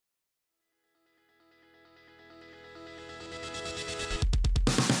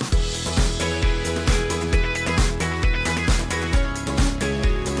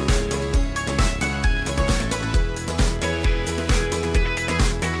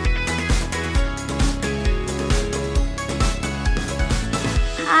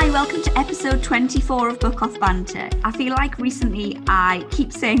welcome to episode 24 of Book Off Banter. I feel like recently I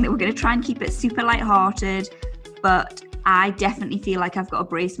keep saying that we're going to try and keep it super lighthearted, but I definitely feel like I've got to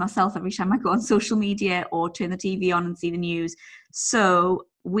brace myself every time I go on social media or turn the TV on and see the news. So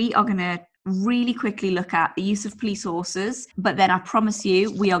we are going to really quickly look at the use of police horses, but then I promise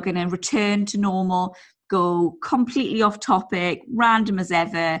you we are going to return to normal, go completely off topic, random as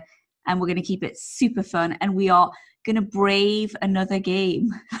ever, and we're going to keep it super fun, and we are going to brave another game.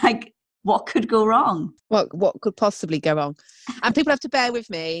 Like, what could go wrong? What could possibly go wrong? And people have to bear with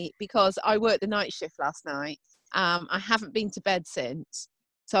me because I worked the night shift last night. I haven't been to bed since,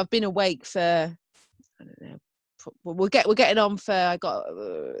 so I've been awake for, I don't know, we're getting on for, I got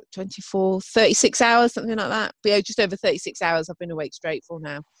 36 hours, something like that. But yeah, just over 36 hours I've been awake straight for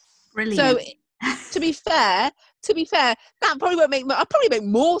now. Brilliant. So to be fair, that probably won't make. I'll probably make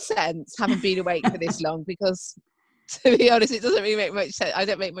more sense having been awake for this long, because to be honest, it doesn't really make much sense. I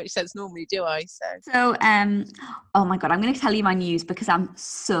don't make much sense normally, do I? So, oh my God, I'm going to tell you my news because I'm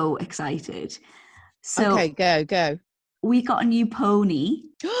so excited. So, okay, go. We got a new pony.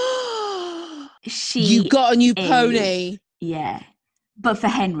 You got a new pony? Yeah, but for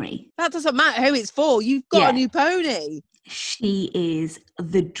Henry. That doesn't matter who it's for. You've got a new pony. She is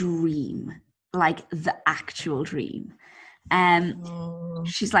the dream, like the actual dream.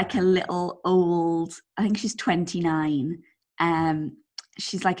 She's like a little old, I think she's 29.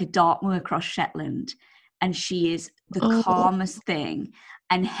 She's like a Dartmoor cross Shetland, and she is the calmest thing.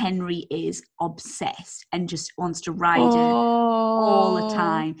 And Henry is obsessed and just wants to ride her all the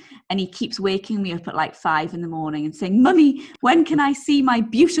time. And he keeps waking me up at like 5 a.m. and saying, "Mummy, when can I see my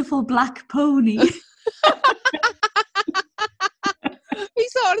beautiful black pony?"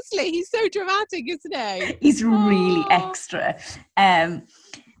 He's so dramatic, isn't he? He's really extra.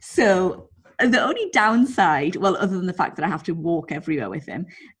 So the only downside, well, other than the fact that I have to walk everywhere with him,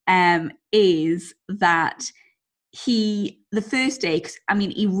 is that the first day, because I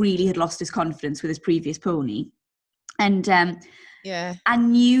mean, he really had lost his confidence with his previous pony. And I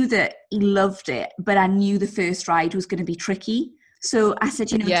knew that he loved it, but I knew the first ride was going to be tricky. So I said,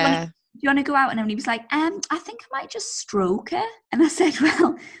 do you want to go out? And he was like, I think I might just stroke her. And I said,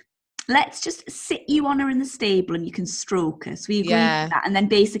 well, let's just sit you on her in the stable and you can stroke her. So we agreed to that. And then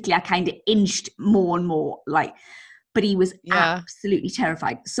basically I kind of inched more and more, but he was absolutely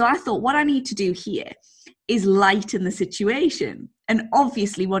terrified. So I thought, what I need to do here is lighten the situation. And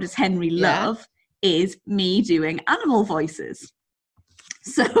obviously what does Henry love is me doing animal voices.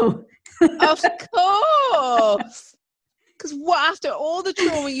 So of course. Because after all the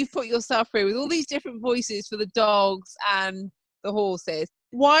trauma you've put yourself through with all these different voices for the dogs and the horses,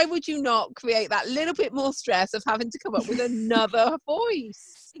 why would you not create that little bit more stress of having to come up with another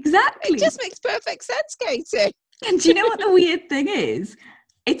voice? Exactly. It just makes perfect sense, Katie. And do you know what the weird thing is?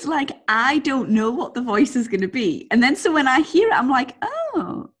 It's like, I don't know what the voice is going to be. And then so when I hear it, I'm like,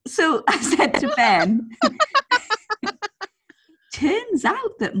 oh. So I said to Ben, turns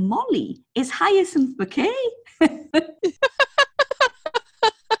out that Molly is Hyacinth Bouquet.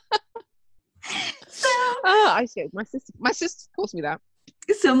 I see. My sister taught me that.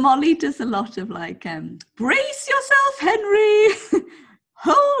 So Molly does a lot of like, brace yourself, Henry.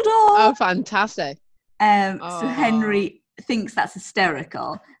 Hold on. Oh, fantastic. So Henry thinks that's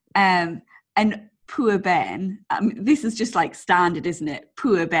hysterical. And poor Ben, this is just like standard, isn't it?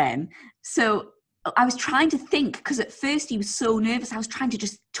 Poor Ben. So I was trying to think, because at first he was so nervous. I was trying to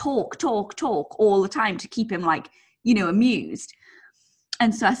just talk all the time to keep him amused.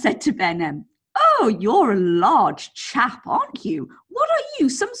 And so I said to Ben, "Oh, you're a large chap, aren't you? What are you,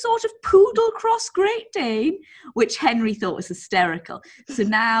 some sort of poodle cross Great Dane?" Which Henry thought was hysterical. So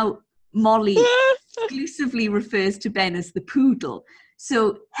now Molly exclusively refers to Ben as the poodle.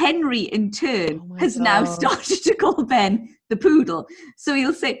 So Henry, in turn, has now started to call Ben the poodle. So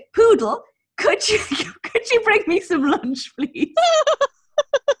he'll say, "Poodle, could you bring me some lunch, please?"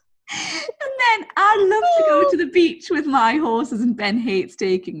 And then I love to go to the beach with my horses, and Ben hates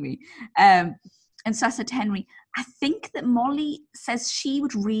taking me. And so I said to Henry, I think that Molly says she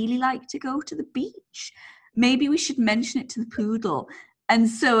would really like to go to the beach. Maybe we should mention it to the poodle. And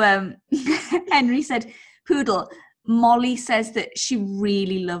so Henry said, "Poodle, Molly says that she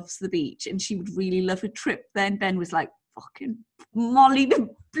really loves the beach and she would really love a trip." Then Ben was like, "Fucking Molly, the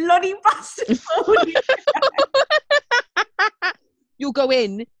bloody bastard pony." You'll go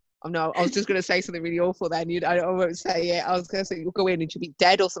in. Oh no, I was just going to say something really awful then. I won't say it. I was going to say you'll go in and she'll be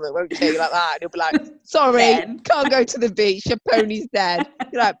dead or something, won't she? Like that. And you'll be like, "Sorry, can't go to the beach. Your pony's dead."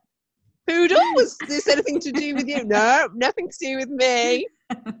 You're like, "Poodle, was this anything to do with you?" "No, nothing to do with me.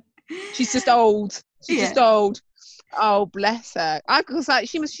 She's just old. She's just old." Oh, bless her. I was like,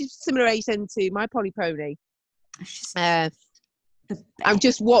 she's similar age then to my Polly pony. She's I've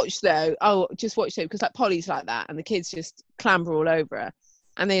just watched though. Because like Polly's like that, and the kids just clamber all over her,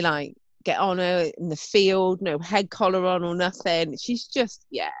 and they like get on her in the field, no head collar on or nothing. She's just,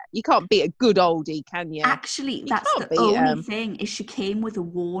 you can't beat a good oldie, can you? Actually, that's the only thing, is she came with a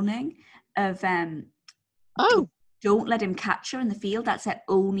warning of don't let him catch her in the field. That's her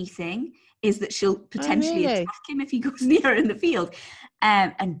only thing, is that she'll potentially attack him if he goes near her in the field.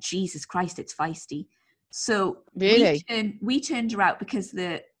 And Jesus Christ, it's feisty. So really, we turned her out because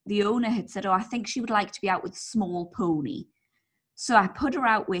the owner had said, I think she would like to be out with Small Pony. So I put her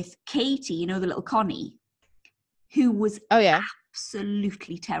out with Katie, the little Connie, who was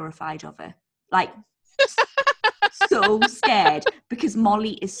absolutely terrified of her. Like, so scared, because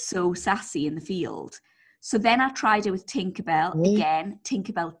Molly is so sassy in the field. So then I tried her with Tinkerbell. Again,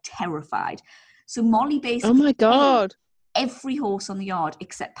 Tinkerbell terrified. So Molly basically... Oh my God. Every horse on the yard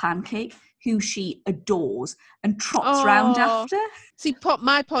except Pancake, who she adores, and trots round after. See,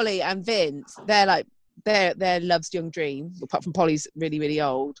 my Polly and Vince, they're like... They're Love's young dream, apart from Polly's really, really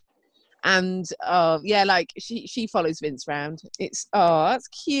old. And like she follows Vince round. It's that's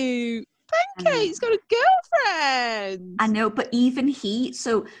cute. Pancake's got a girlfriend. I know, but even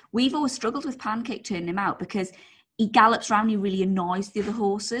so we've always struggled with Pancake turning him out, because he gallops around, he really annoys the other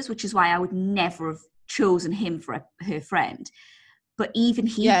horses, which is why I would never have chosen him for her friend. But even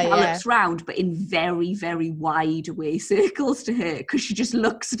he gallops round, but in very, very wide away circles to her, because she just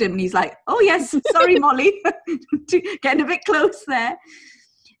looks at him and he's like, oh yes, sorry Molly, getting a bit close there.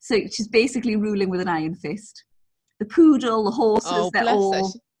 So she's basically ruling with an iron fist. The poodle, the horses, they're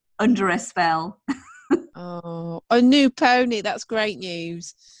all under a spell. A new pony, that's great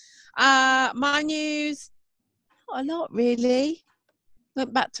news. My news, not a lot really.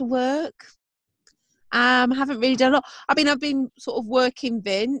 Went back to work. Haven't really done a lot. I mean, I've been sort of working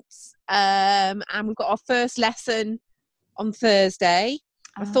Vince, and we've got our first lesson on Thursday.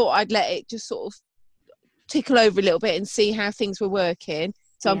 I thought I'd let it just sort of tickle over a little bit and see how things were working.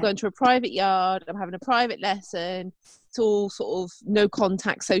 So I'm going to a private yard. I'm having a private lesson. It's all sort of no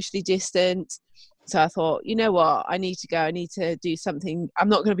contact, socially distant. So I thought, you know what? I need to go. I need to do something. I'm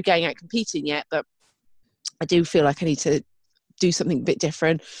not going to be going out competing yet, but I do feel like I need to do something a bit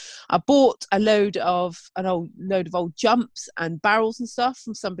different. I bought an old load of old jumps and barrels and stuff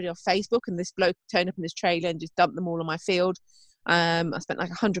from somebody off Facebook, and this bloke turned up in this trailer and just dumped them all on my field. I spent like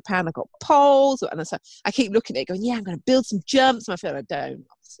 £100. I got poles, and so I keep looking at it going, I'm going to build some jumps, and I feel I don't.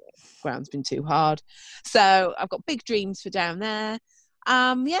 Obviously, the ground's been too hard. So I've got big dreams for down there.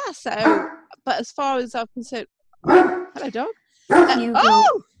 But as far as I'm concerned, hello dog.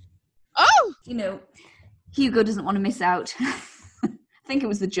 Hugo doesn't want to miss out. I think it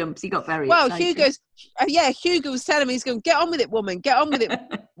was the jumps. He got very excited. Hugo was telling me, he's going, get on with it, woman. Get on with it,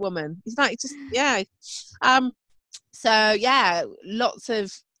 woman. He's like, lots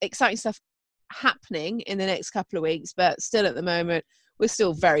of exciting stuff happening in the next couple of weeks, but still at the moment, we're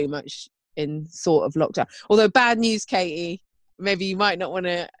still very much in sort of lockdown. Although bad news, Katie, maybe you might not want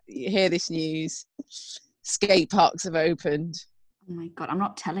to hear this news. Skate parks have opened. Oh my God, I'm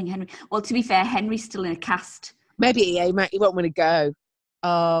not telling Henry. Well, to be fair, Henry's still in a cast. Maybe he won't want to go.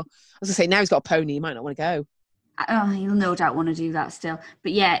 I was going to say, now he's got a pony, he might not want to go. He'll no doubt want to do that still.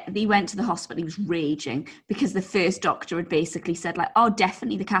 But yeah, he went to the hospital, he was raging, because the first doctor had basically said like,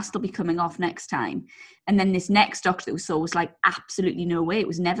 definitely the cast will be coming off next time. And then this next doctor that we saw was like, absolutely no way, it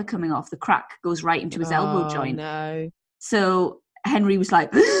was never coming off. The crack goes right into his elbow joint. No. So Henry was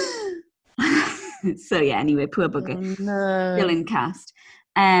like... So yeah, anyway, poor bugger. Oh, no. Still in cast.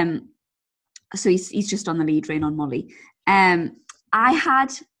 So he's just on the lead rein on Molly. I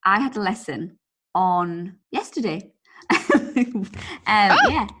had a lesson on yesterday.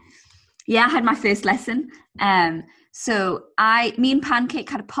 I had my first lesson. So me and Pancake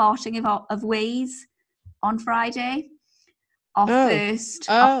had a parting of ways on Friday. Our first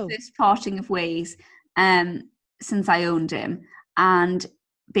parting of ways since I owned him. And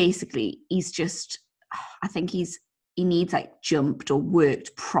basically he's just, I think he needs like jumped or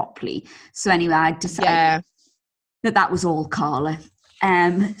worked properly. So anyway, I decided that was all Carla.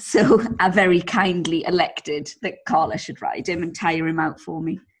 So I very kindly elected that Carla should ride him and tire him out for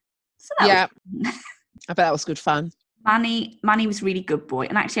me. So I bet that was good fun. Manny was a really good boy,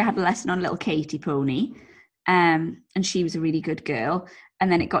 and actually I had a lesson on little Katie pony, and she was a really good girl.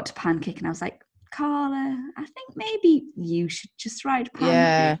 And then it got to Pancake, and I was like, Carla, I think maybe you should just ride Pancake.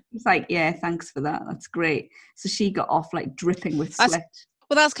 Yeah. It's like, yeah, thanks for that. That's great. So she got off like dripping with sweat.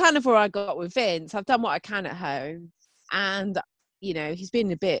 That's kind of where I got with Vince. I've done what I can at home, and he's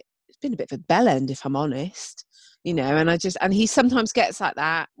been a bit of a bell end, if I'm honest. and he sometimes gets like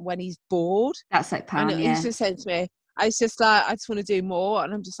that when he's bored. That's like Pan, and yeah. he's just saying to me, I just want to do more.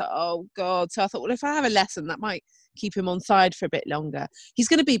 And I'm just like, oh God. So I thought, well, if I have a lesson, that might keep him on side for a bit longer. He's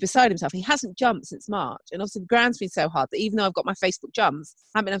going to be beside himself. He hasn't jumped since March. And obviously the ground's been so hard that even though I've got my Facebook jumps,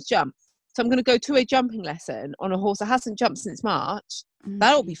 I haven't been able to jump. So I'm going to go to a jumping lesson on a horse that hasn't jumped since March.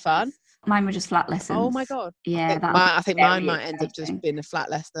 That'll be fun. Mine were just flat lessons. Oh my God. Yeah. I think mine might end up just being a flat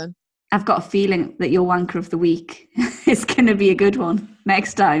lesson. I've got a feeling that your wanker of the week is going to be a good one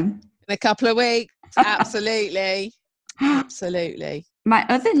next time. In a couple of weeks. Absolutely. Absolutely. My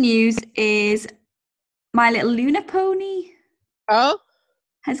other news is my little Luna pony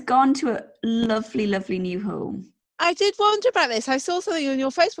has gone to a lovely, lovely new home. I did wonder about this. I saw something on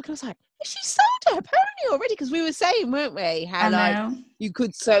your Facebook and I was like, has she sold her pony already? Because we were saying, weren't we, how you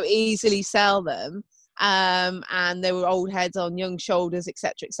could so easily sell them. And there were old heads on young shoulders,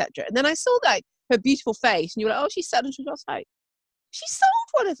 etc., etc. And then I saw like her beautiful face, and you were like, "Oh, she's sold." And I was like, "She sold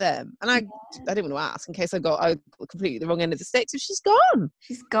one of them." And I didn't want to ask in case I got completely the wrong end of the stick. So she's gone.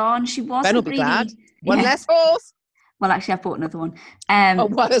 She's gone. She wasn't. Ben will be glad. One less horse. Well, actually, I've bought another one. I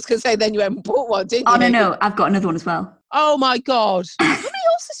was going to say, then you haven't bought one, didn't you? Oh no, I've got another one as well. Oh my God! How many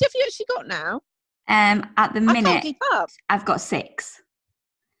horses have you actually got now? At the minute, I can't keep up. I've got 6.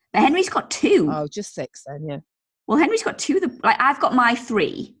 But Henry's got 2. Oh, just 6 then, yeah. Well, Henry's got 2. I've got my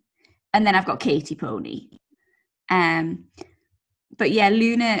 3, and then I've got Katie Pony. But yeah,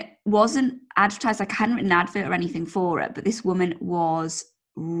 Luna wasn't advertised. Like I hadn't written an advert or anything for it. But this woman was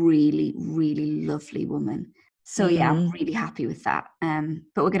really, really lovely woman. So yeah, I'm really happy with that.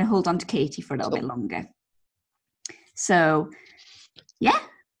 But we're going to hold on to Katie for a little bit longer. So yeah,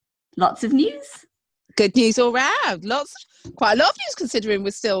 lots of news. Good news all round. Quite a lot of news considering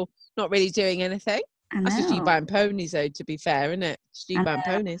we're still not really doing anything. That's just you buying ponies though, to be fair, isn't it? Just you buying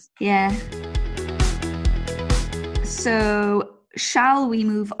ponies. Yeah. So shall we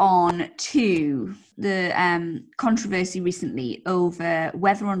move on to the controversy recently over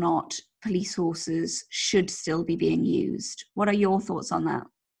whether or not police horses should still be being used? What are your thoughts on that?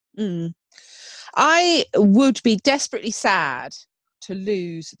 I would be desperately sad to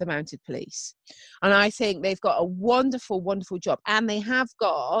lose the mounted police. And I think they've got a wonderful, wonderful job. And they have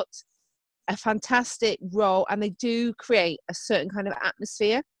got a fantastic role, and they do create a certain kind of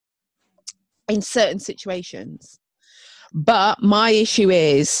atmosphere in certain situations. But my issue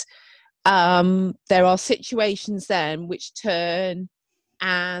is there are situations then which turn,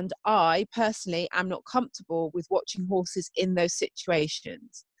 and I personally am not comfortable with watching horses in those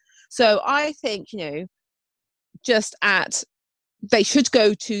situations. So I think, they should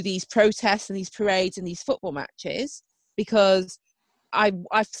go to these protests and these parades and these football matches, because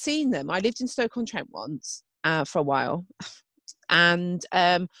I've seen them. I lived in Stoke-on-Trent once for a while, and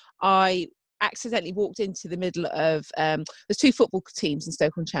I accidentally walked into the middle of there's 2 football teams in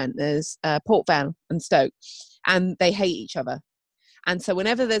Stoke-on-Trent. There's Port Vale and Stoke, and they hate each other. And so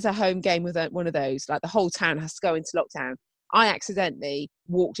whenever there's a home game with one of those, like the whole town has to go into lockdown, I accidentally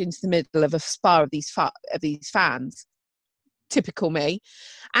walked into the middle of a spar of these fans. Typical me.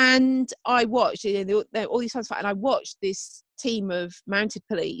 And I watched all these fans fight, and I watched this team of mounted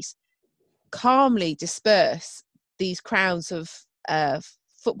police calmly disperse these crowds of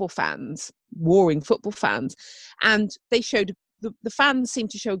football fans, warring football fans, and they showed the fans seemed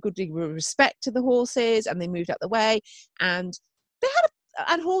to show a good degree of respect to the horses, and they moved out the way, and they had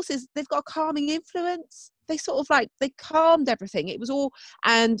and horses, they've got a calming influence. They sort of they calmed everything. It was all,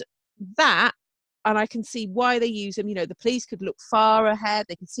 and I can see why they use them. The police could look far ahead.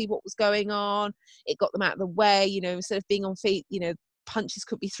 They could see what was going on. It got them out of the way, instead of being on feet, punches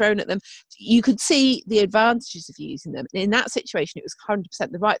could be thrown at them. You could see the advantages of using them. And in that situation, it was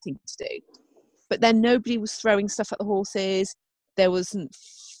 100% the right thing to do. But then nobody was throwing stuff at the horses. There wasn't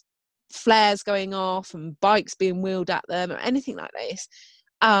flares going off and bikes being wheeled at them or anything like this.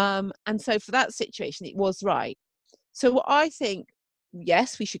 And so for that situation, it was right. So I think,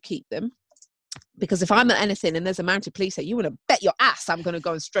 yes, we should keep them. Because if I'm at anything and there's a mounted police there, you want to bet your ass I'm going to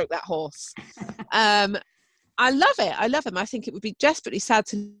go and stroke that horse. I love it. I love them. I think it would be desperately sad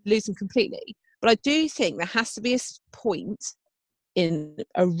to lose them completely. But I do think there has to be a point in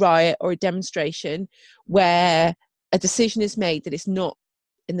a riot or a demonstration where a decision is made that it's not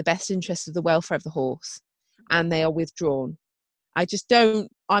in the best interest of the welfare of the horse, and they are withdrawn.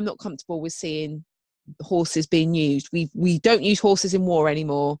 I'm not comfortable with seeing horses being used. We don't use horses in war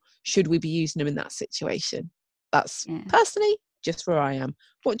anymore. Should we be using them in that situation? That's personally just where I am.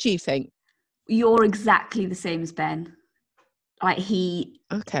 What do you think? You're exactly the same as Ben. He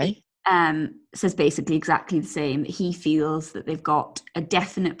says basically exactly the same. He feels that they've got a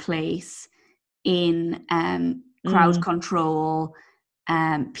definite place in crowd control,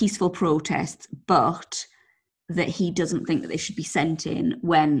 peaceful protests, but that he doesn't think that they should be sent in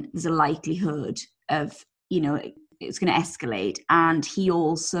when there's a likelihood of, it's going to escalate. And he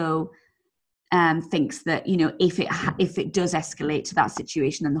also thinks that, if it does escalate to that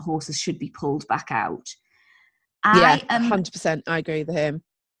situation, then the horses should be pulled back out. 100%. I agree with him.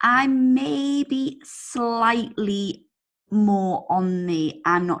 I'm maybe slightly more on the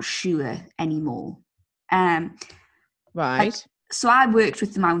I'm not sure anymore. Right. So I worked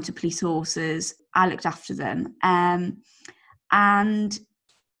with the mounted police horses. I looked after them. And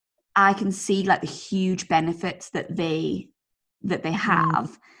I can see like the huge benefits that they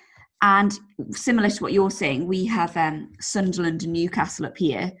have. And similar to what you're saying, we have Sunderland and Newcastle up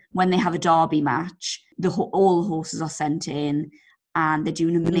here. When they have a derby match, all the horses are sent in and they do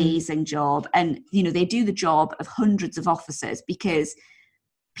an amazing job. And, they do the job of hundreds of officers, because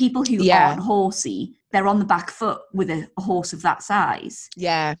people who aren't horsey, they're on the back foot with a horse of that size.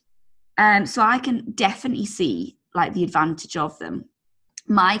 Yeah. So I can definitely see like the advantage of them.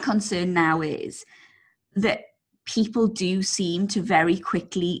 My concern now is that people do seem to very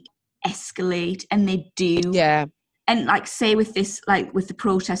quickly escalate, and they do. Yeah. And like, say with this, like with the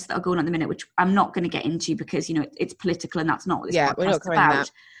protests that are going on at the minute, which I'm not going to get into because, it's political and that's not what this podcast is about.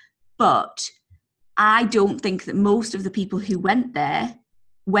 That. But I don't think that most of the people who went there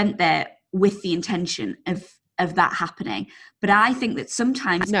with the intention of that happening. But I think that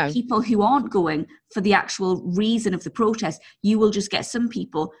sometimes people who aren't going for the actual reason of the protest, you will just get some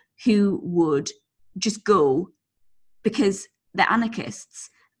people who would just go because they're anarchists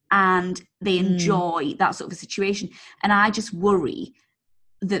and they enjoy that sort of a situation. And I just worry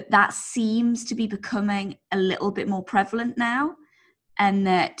that seems to be becoming a little bit more prevalent now, and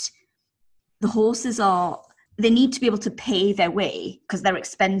that the horses they need to be able to pay their way because they're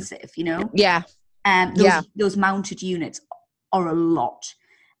expensive, Yeah. Those mounted units are a lot.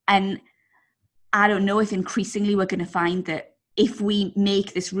 And I don't know if increasingly we're going to find that if we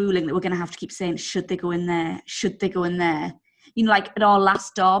make this ruling that we're going to have to keep saying, should they go in there? Should they go in there? Like at our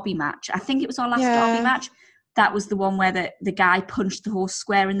last derby match, I think it was our last derby match, that was the one where the guy punched the horse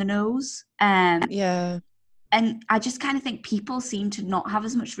square in the nose. And I just kind of think people seem to not have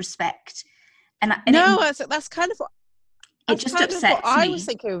as much respect. And that's kind of what it just upsets me. I was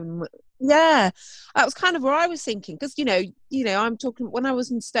thinking, that was kind of what I was thinking, because I'm talking when I was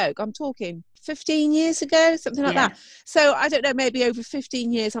in Stoke, I'm talking 15 years ago, something like that. So I don't know, maybe over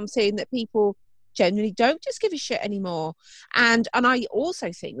 15 years, I'm seeing that people generally don't just give a shit anymore. And I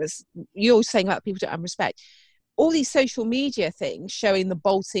also think you're saying about people don't have respect. All these social media things showing the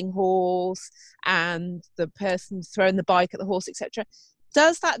bolting horse and the person throwing the bike at the horse, etc.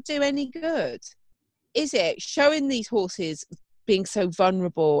 Does that do any good? Is it showing these horses being so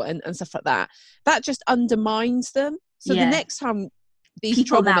vulnerable and stuff like that? That just undermines them. So the next time these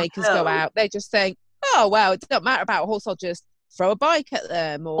people troublemakers go out, they just think, oh, well, it doesn't matter about a horse, I'll just throw a bike at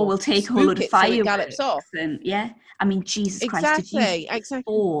them. Or we'll take a whole load of fireworks. Gallops off. And, I mean, Jesus Christ, did you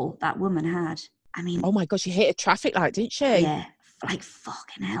fall that woman had? I mean... Oh, my God, she hit a traffic light, didn't she? Yeah, like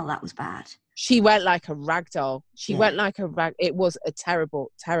fucking hell, that was bad. She went like a rag doll. It was a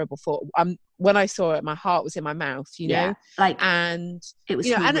terrible, terrible thought. When I saw it, my heart was in my mouth, and it was,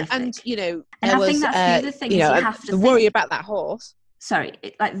 and I think that's the other thing you have to worry about that horse. Sorry,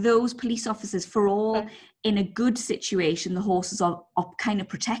 like those police officers, for all in a good situation, the horses are kind of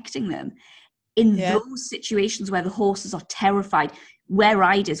protecting them. In those situations where the horses are terrified, we're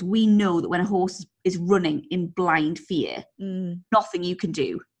riders, we know that when a horse is running in blind fear, nothing you can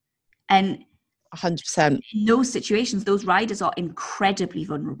do. And 100%. In those situations, those riders are incredibly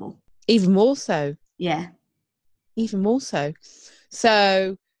vulnerable. Even more so. Yeah. Even more so.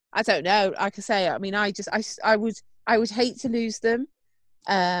 So I don't know. Like I say, I mean, I would hate to lose them.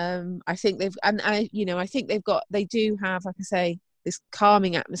 I think they do have, like I say, this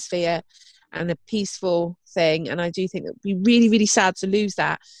calming atmosphere and a peaceful thing. And I do think it would be really, really sad to lose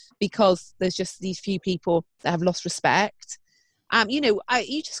that, because there's just these few people that have lost respect. You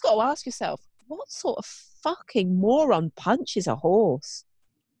just got to ask yourself, what sort of fucking moron punches a horse?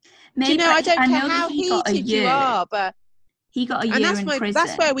 Maybe, I don't care how heated you are, but he got a year in prison.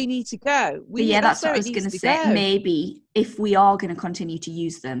 That's where we need to go. That's what I was going to say. Maybe if we are going to continue to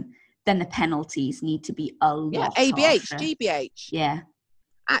use them, then the penalties need to be a lot ABH, harsher. GBH. Yeah.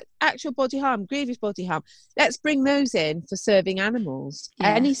 Actual body harm, grievous body harm. Let's bring those in for serving animals,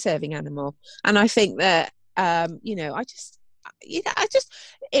 any serving animal. And I think that,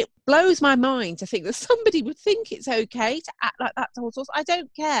 it blows my mind to think that somebody would think it's okay to act like that towards horse. I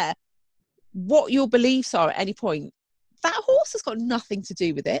don't care what your beliefs are at any point. that horse has got nothing to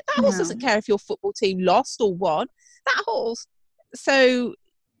do with it. That horse No. doesn't care if your football team lost or won. That horse. So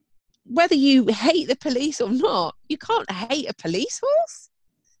whether you hate the police or not, you can't hate a police horse.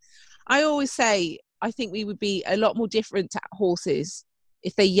 I always say, I think we would be a lot more different to horses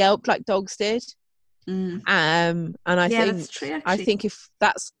if they yelped like dogs did. And I think that's true, actually.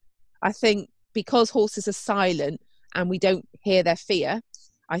 I think because horses are silent and we don't hear their fear,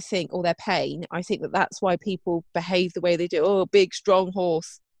 I think, or their pain, I think that's why people behave the way they do. Oh, big, strong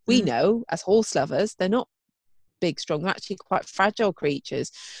horse. We know as horse lovers, they're not big, strong. They're actually quite fragile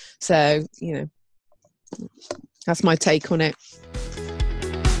creatures. So, that's my take on it.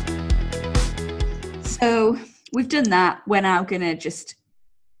 So we've done that. We're now going to just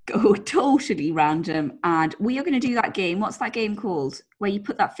go totally random, and we are going to do that game. What's that game called? Where you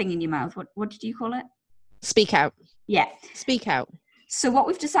put that thing in your mouth. What did you call it? Speak out. Yeah. Speak out. So what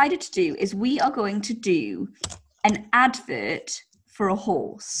we've decided to do is we are going to do an advert for a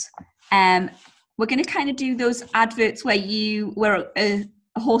horse. We're going to kind of do those adverts where a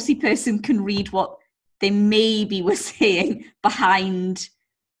horsey person can read what they maybe were saying behind.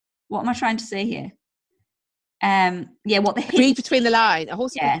 What am I trying to say here? What the read between the lines. A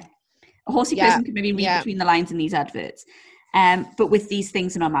horsey person can maybe read between the lines in these adverts. But with these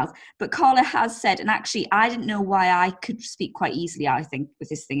things in our mouth. But Carla has said, and actually I didn't know why I could speak quite easily, I think, with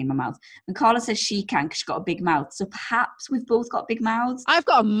this thing in my mouth. And Carla says she can because she's got a big mouth. So perhaps we've both got big mouths. I've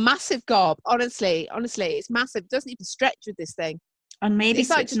got a massive gob. Honestly, it's massive. It doesn't even stretch with this thing. And maybe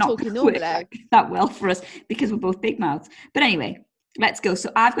it's not going to work that well for us because we're both big mouths. But anyway, let's go.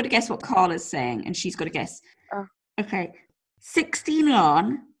 So I've got to guess what Carla's saying and she's got to guess. Oh. Okay. 16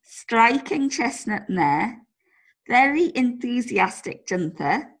 on, striking chestnut mare, very enthusiastic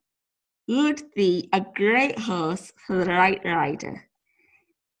jumper, would be a great horse for the right rider.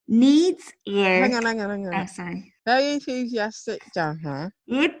 Needs work. Hang on. Oh, sorry. Very enthusiastic jumper.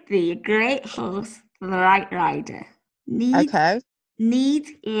 Would be a great horse for the right rider. Needs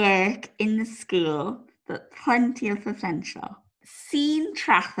work in the school, but plenty of potential. Seen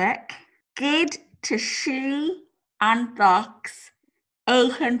traffic, good to shoe and box,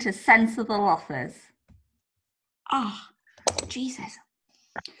 open to sensible offers. Oh, Jesus.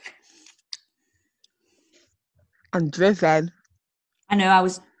 I'm driven. I know, I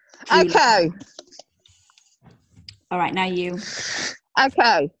was... Okay. All right, now you.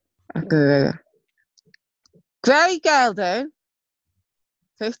 Okay. Grey Gelding,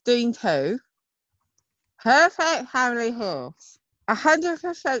 15-2. Perfect family horse.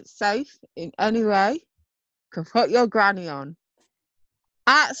 100% safe in any way. Can put your granny on.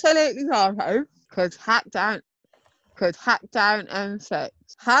 Absolutely auto. Could hack down M6.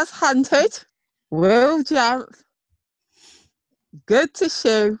 Has hunted. Will jump. Good to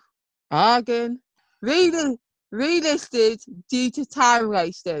shoe. Bargain. Relisted due to time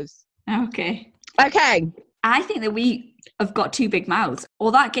wasters. Okay. I think that we have got two big mouths.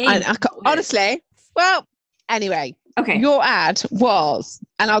 Or that game. Honestly, well, anyway. Okay. Your ad was,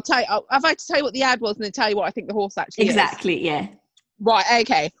 and I'll tell you, I've had to tell you what the ad was and then tell you what I think the horse actually is. Exactly, yeah. Right,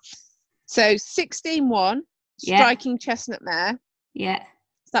 okay. So 16-1, striking chestnut mare. Yeah.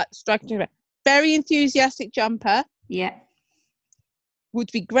 Striking chestnut mare. Very enthusiastic jumper. Yeah.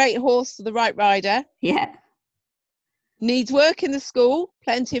 Would be great horse for the right rider. Yeah. Needs work in the school,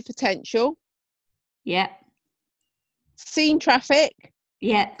 plenty of potential. Yeah. Seen traffic.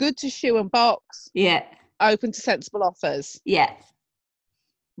 Yeah. Good to shoe and box. Yeah. Open to sensible offers. Yeah.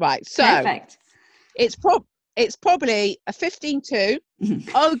 Right. So perfect. It's probably a 15-2,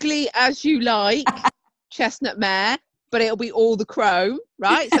 ugly as you like, chestnut mare, but it'll be all the chrome,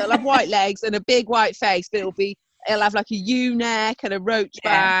 right? So it'll have white legs and a big white face, but it'll have like a U neck and a roach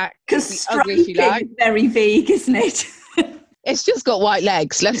back. Because striking is very vague, isn't it? It's just got white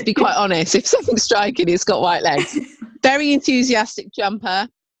legs. Let's be quite honest. If something's striking, it's got white legs. Very enthusiastic jumper.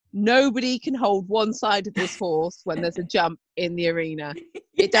 Nobody can hold one side of this horse when there's a jump in the arena.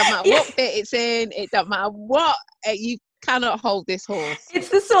 It doesn't matter what bit it's in. It doesn't matter what. You cannot hold this horse. It's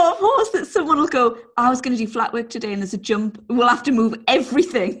the sort of horse that someone will go, I was going to do flat work today and there's a jump. We'll have to move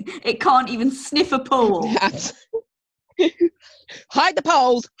everything. It can't even sniff a pole. Hide the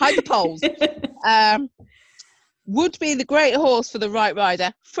poles. Would be the great horse for the right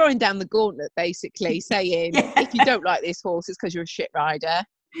rider. Throwing down the gauntlet, basically, saying, if you don't like this horse, it's because you're a shit rider.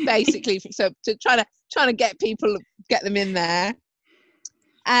 Basically, so to trying to get them in there.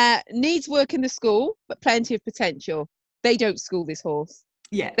 Needs work in the school, but plenty of potential. They don't school this horse.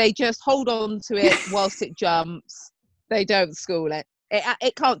 Yeah. They just hold on to it whilst it jumps. They don't school it.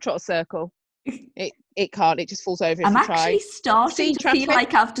 It can't trot a circle. It can't. It just falls over. I'm actually starting to feel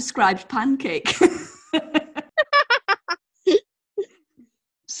like I've described Pancake.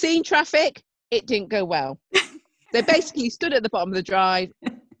 seen traffic. It didn't go well. They basically stood at the bottom of the drive.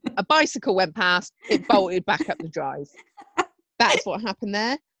 A bicycle went past. It bolted back up the drive. That's what happened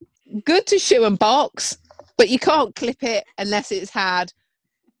there. Good to shoe and box, but you can't clip it unless it's had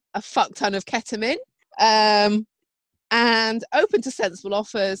a fuck ton of ketamine. And open to sensible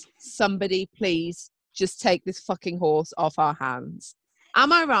offers. Somebody please just take this fucking horse off our hands.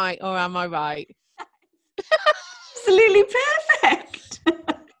 Am I right or am I right? Absolutely perfect.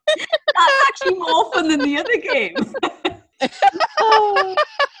 That's actually more fun than the other game. Oh,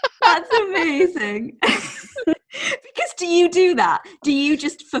 that's amazing. Because do you do that? Do you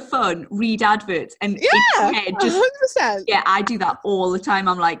just for fun read adverts and yeah, just 100%. Yeah, I do that all the time.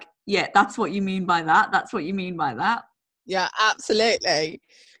 I'm like, yeah, that's what you mean by that. That's what you mean by that. Yeah, absolutely.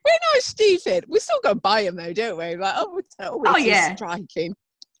 We're not stupid. We still go buy them though, don't we? Like, oh yeah, striking.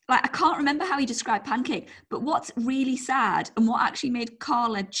 Like, I can't remember how he described Pancake, but what's really sad and what actually made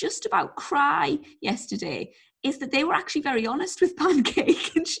Carla just about cry yesterday is that they were actually very honest with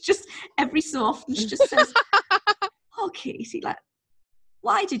Pancake, and she just, every so often, she just says, oh, Katie, like,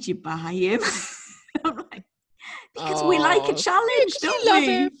 why did you buy him? I'm like, because we like a challenge, don't we? Love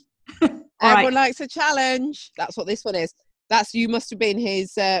him. Everyone likes a challenge. That's what this one is. You must have been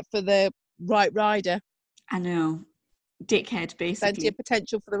his for the right rider. I know. Dickhead, basically. Plenty of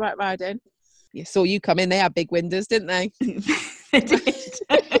potential for the right rider. You saw you come in. They had big windows, didn't they? They did.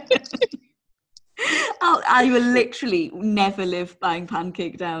 I will literally never live buying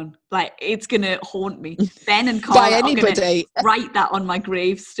Pancake down. Like, it's going to haunt me. Ben and Carla by anybody. Are write that on my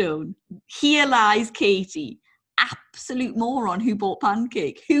gravestone. Here lies Katie, absolute moron who bought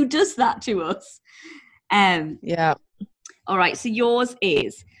Pancake. Who does that to us? Yeah. All right, so yours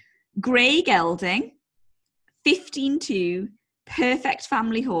is Grey Gelding, 15-2, perfect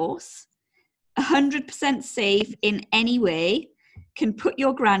family horse, 100% safe in any way, can put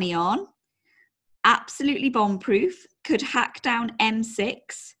your granny on, absolutely bomb-proof, could hack down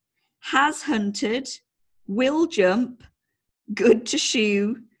M6, has hunted, will jump, good to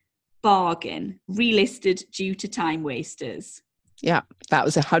shoe, bargain, relisted due to time wasters. Yeah, that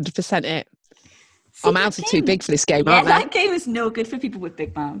was 100% it. See, our mouths are too big for this game, aren't they? That game is no good for people with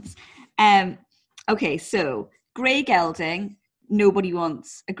big mouths. Okay, so Grey Gelding, nobody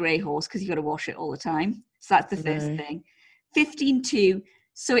wants a grey horse because you've got to wash it all the time. So that's the first thing. 15-2,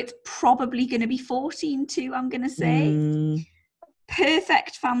 so it's probably going to be 14-2, I'm going to say.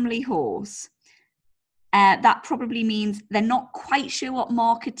 Perfect family horse. That probably means they're not quite sure what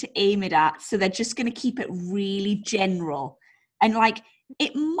market to aim it at, so they're just going to keep it really general. And like,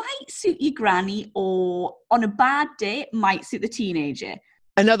 it might suit your granny, or on a bad day, it might suit the teenager.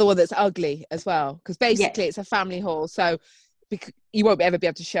 Another one that's ugly as well, because basically it's a family horse, so you won't ever be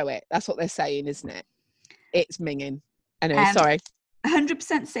able to show it. That's what they're saying, isn't it? It's minging. Anyway, sorry.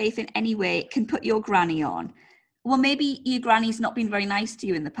 100% safe in any way, can put your granny on. Well, maybe your granny's not been very nice to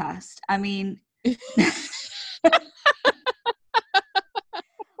you in the past. I mean...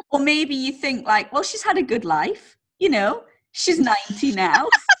 Or maybe you think like, well, she's had a good life, you know, she's 90 now.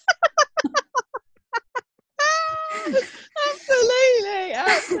 Absolutely.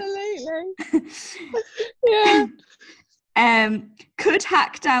 Yeah. Could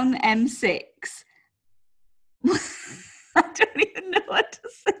hack down M6. I don't even know what to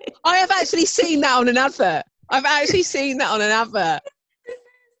say. I have actually seen that on an advert. The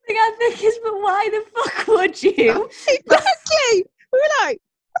thing I think is, but why the fuck would you? Exactly. We were like,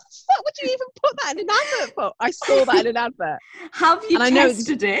 what the fuck would you even put that in an advert for? I saw that in an advert. Have you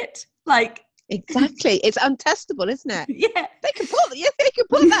tested it? Like, exactly. It's untestable, isn't it? Yeah. They can put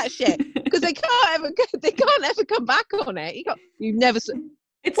that shit because they can't ever come back on it. You've never.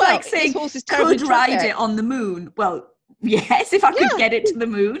 It's like saying, could ride it on the moon. Well, yes, if I could get it to the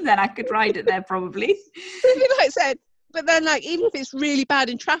moon, then I could ride it there probably. It'd be like said, but then like, even if it's really bad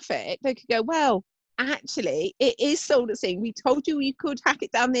in traffic, they could go, well, actually, it is sold at saying, we told you could hack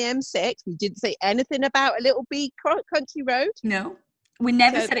it down the M6. We didn't say anything about a little B country road. No, we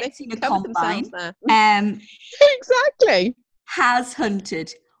never said it's in a combine. Exactly. Has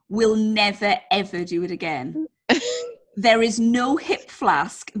hunted. Will never, ever do it again. There is no hip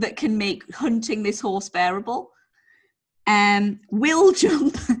flask that can make hunting this horse bearable. Will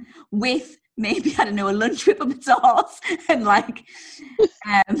jump with maybe, I don't know, a lunch whip up its arse and like,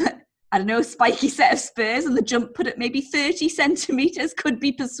 I don't know, a spiky set of spurs, and the jump put at maybe 30 centimetres, could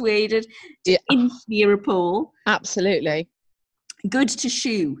be persuaded to inch near a pole. Absolutely. Good to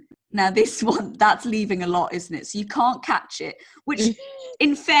shoe. Now this one, that's leaving a lot, isn't it? So you can't catch it, which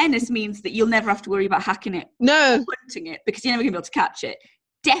in fairness means that you'll never have to worry about hacking it. No. Or hunting it, because you're never going to be able to catch it.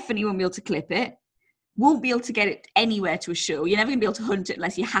 Definitely won't be able to clip it. won't be able to get it anywhere to a show. You're never going to be able to hunt it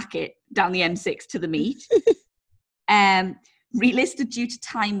unless you hack it down the M6 to the meet. Relisted due to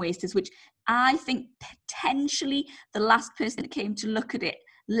time wasters, which I think potentially the last person that came to look at it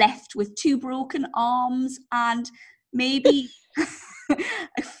left with 2 broken arms and maybe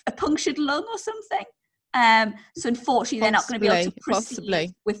a punctured lung or something. So unfortunately, they're not going to be able to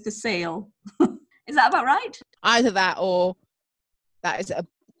proceed with the sale. Is that about right? Either that or that is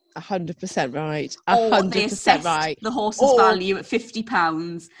 100% right. 100% right. The horse's value at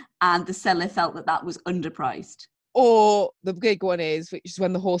 £50 and the seller felt that was underpriced. Or the big one is, which is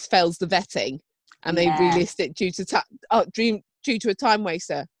when the horse fails the vetting and they relist it due to a time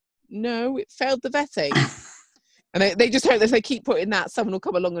waster. No, it failed the vetting. And they just hope that if they keep putting that, someone will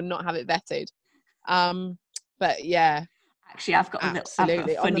come along and not have it vetted. But yeah. Actually, I've got a funny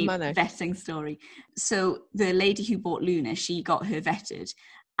vetting story. So the lady who bought Luna, she got her vetted,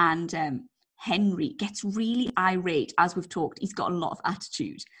 and Henry gets really irate. As we've talked, he's got a lot of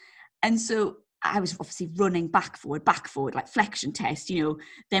attitude. And so I was obviously running back forward, like flexion test,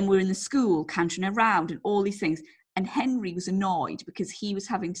 then we're in the school cantering around and all these things. And Henry was annoyed because he was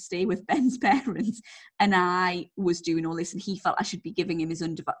having to stay with Ben's parents and I was doing all this and he felt I should be giving him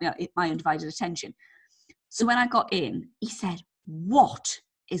my undivided attention. So when I got in, he said, "What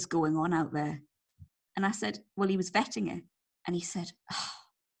is going on out there?" And I said, "Well, he was vetting it." And he said,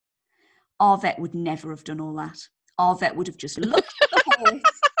 "Our vet would never have done all that. Our vet would have just looked at the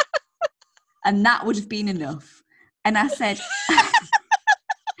horse and that would have been enough." And I said,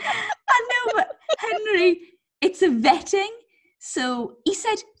 "I know, but Henry, it's a vetting." So he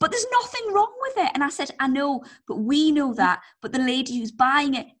said, "But there's nothing wrong with it." And I said, "I know, but we know that. But the lady who's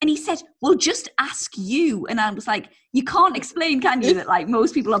buying it," and he said, "Well, just ask you." And I was like, you can't explain, can you, that like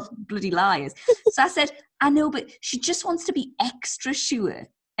most people are bloody liars. So I said, "I know, but she just wants to be extra sure."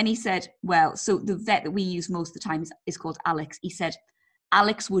 And he said, "Well, so the vet that we use most of the time is called Alex." He said,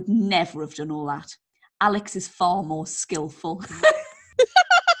 "Alex would never have done all that. Alex is far more skillful."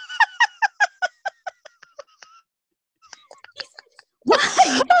 Why?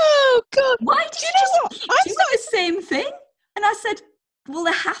 Oh God! Why did you just keep doing the same thing? And I said, "Well,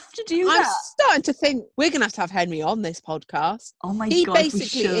 they have to do that." I'm starting to think we're going to have Henry on this podcast. Oh my God,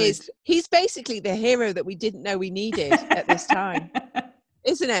 He's basically the hero that we didn't know we needed at this time,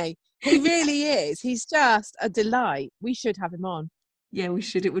 isn't he? He really is. He's just a delight. We should have him on. Yeah, we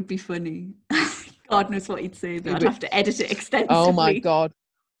should. It would be funny. God knows what he'd say, but I'd have to edit it extensively. Oh my God!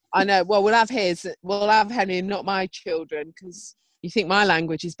 I know. Well, we'll have Henry and not my children because you think my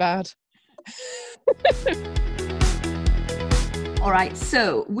language is bad. All right,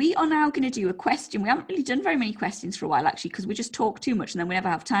 so we are now going to do a question. We haven't really done very many questions for a while, actually, because we just talk too much and then we never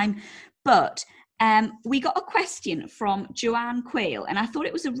have time. But we got a question from Joanne Quayle, and I thought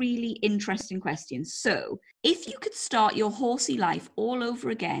it was a really interesting question. So, if you could start your horsey life all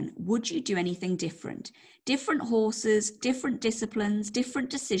over again, would you do anything different? Different horses, different disciplines, different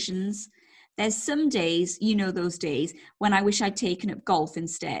decisions. There's some days, those days, when I wish I'd taken up golf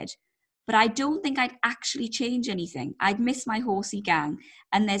instead. But I don't think I'd actually change anything. I'd miss my horsey gang,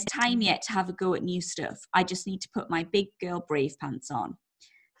 and there's time yet to have a go at new stuff. I just need to put my big girl brave pants on.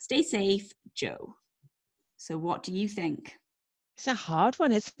 Stay safe, Joe. So what do you think? It's a hard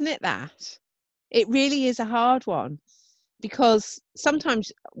one, isn't it, that? It really is a hard one. Because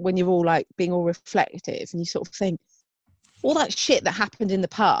sometimes when you're all like being all reflective and you sort of think, all that shit that happened in the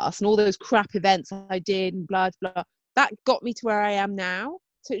past and all those crap events I did and blah, blah, that got me to where I am now.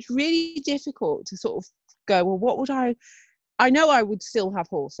 So it's really difficult to sort of go, well, what would I know I would still have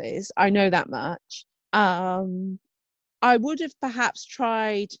horses. I know that much. I would have perhaps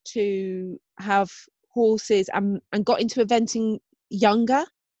tried to have horses and got into eventing younger.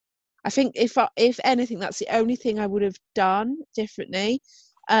 I think if anything, that's the only thing I would have done differently.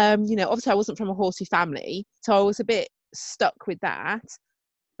 Obviously I wasn't from a horsey family, so I was a bit stuck with that.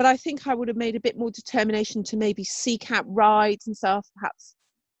 But I think I would have made a bit more determination to maybe seek out rides and stuff, perhaps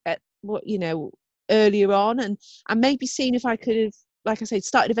earlier on, and maybe seeing if I could have, like I said,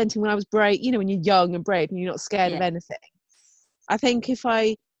 started eventing when I was brave. When you're young and brave and you're not scared of anything. I think if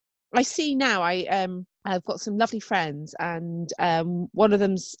I see now, I've got some lovely friends, and one of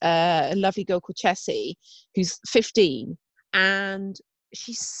them's a lovely girl called Chessie, who's 15, and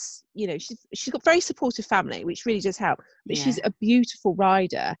she's got very supportive family, which really does help. But she's a beautiful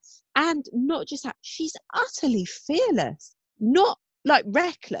rider, and not just that, she's utterly fearless, not like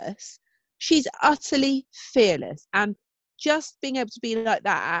reckless. She's utterly fearless, and just being able to be like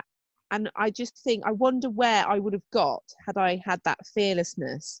that. And I just think, I wonder where I would have got had I had that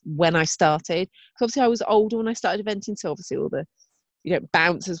fearlessness when I started. Because obviously I was older when I started eventing, so obviously all the you don't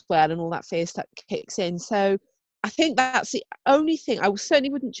bounce as well and all that fear stuff kicks in. So I think that's the only thing. I certainly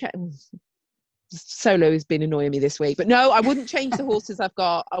wouldn't check. Solo has been annoying me this week, but no, I wouldn't change the horses I've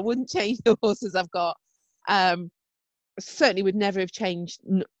got. I wouldn't change the horses I've got. Certainly would never have changed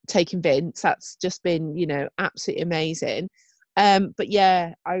taking Vince. That's just been, absolutely amazing. But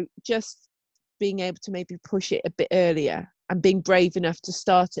yeah, I just being able to maybe push it a bit earlier and being brave enough to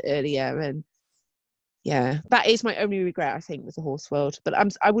start it earlier. And yeah, that is my only regret, I think, with the horse world. But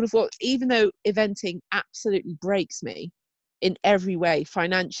I would have thought, even though eventing absolutely breaks me in every way,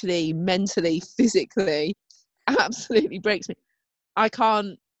 financially, mentally, physically, absolutely breaks me.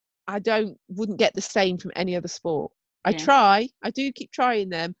 Wouldn't get the same from any other sport. I do keep trying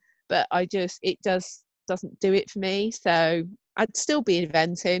them, but it doesn't do it for me. So I'd still be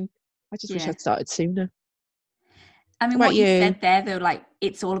eventing. I just wish I'd started sooner. I mean, what you said there, though, like,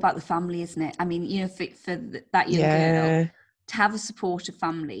 it's all about the family, isn't it? I mean, for that young girl, to have a supportive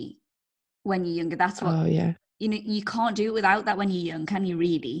family when you're younger, that's what, you can't do it without that when you're young, can you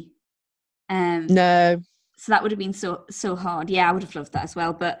really? No. So that would have been so hard. Yeah, I would have loved that as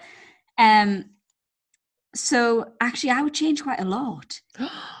well. But so actually, I would change quite a lot.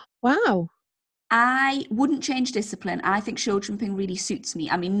 Wow. I wouldn't change discipline. I think show jumping really suits me.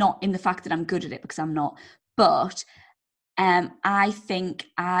 I mean, not in the fact that I'm good at it, because I'm not, but I think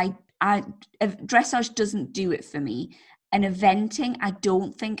dressage doesn't do it for me. And eventing, I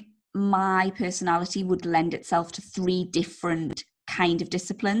don't think my personality would lend itself to 3 different kind of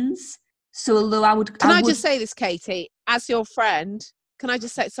disciplines. So although I would... Can I just say this, Katie, as your friend, can I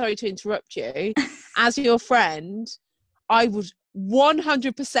just say, sorry to interrupt you, as your friend, I would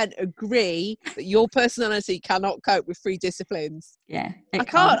 100% agree that your personality cannot cope with 3 disciplines. Yeah. I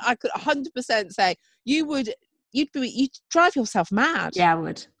can't. I could 100% say you'd drive yourself mad. Yeah, I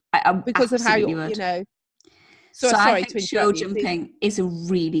would. Because of how would. So I think show jumping is a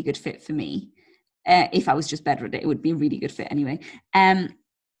really good fit for me. If I was just better at it, it would be a really good fit anyway.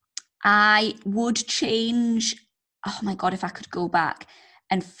 I would change, oh my God, if I could go back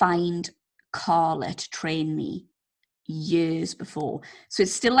and find Carla to train me years before. So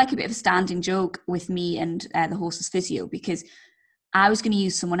it's still like a bit of a standing joke with me and the horse's physio, because I was going to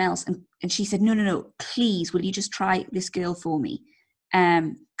use someone else, and she said, no, please, will you just try this girl for me?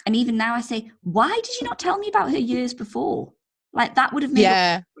 And even now I say, why did you not tell me about her years before? Like, that would have made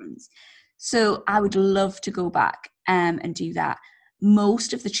a difference. So I would love to go back and do that.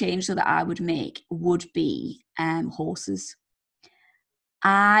 Most of the change that I would make would be horses.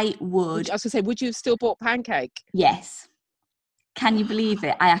 I was going to say, would you have still bought Pancake? Yes. Can you believe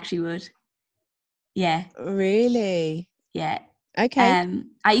it? I actually would. Yeah. Really? Yeah. Okay.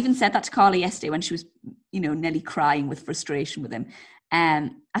 I even said that to Carla yesterday when she was, nearly crying with frustration with him. I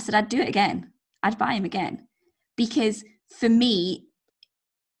said, I'd do it again. I'd buy him again. Because for me,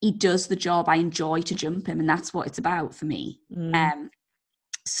 he does the job. I enjoy to jump him, and that's what it's about for me.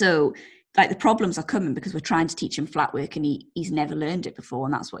 So, like, the problems are coming because we're trying to teach him flat work, and he's never learned it before,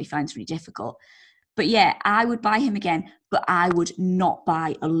 and that's what he finds really difficult. But yeah, I would buy him again, but I would not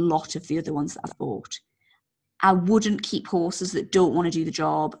buy a lot of the other ones that I've bought. I wouldn't keep horses that don't want to do the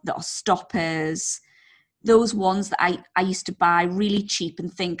job, that are stoppers. Those ones that I used to buy really cheap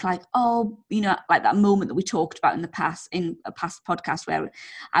and think like, like that moment that we talked about in a past podcast where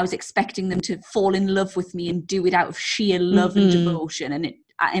I was expecting them to fall in love with me and do it out of sheer love and devotion. And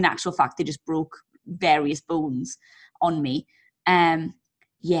in actual fact, they just broke various bones on me. I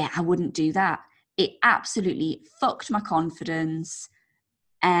wouldn't do that. It absolutely fucked my confidence.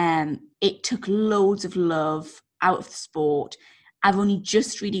 It took loads of love out of the sport. I've only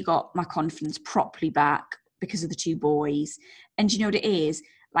just really got my confidence properly back because of the 2 boys. And you know what it is?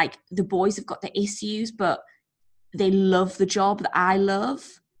 Like, the boys have got their issues, but they love the job that I love.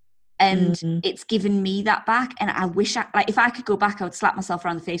 And it's given me that back. And I wish if I could go back, I would slap myself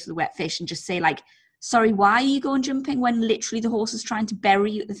around the face with a wet fish and just say, like, sorry, why are you going jumping when literally the horse is trying to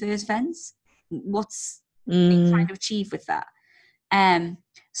bury you at the first fence? What's you trying to achieve with that?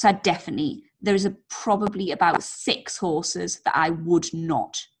 So I definitely, there's probably about 6 horses that I would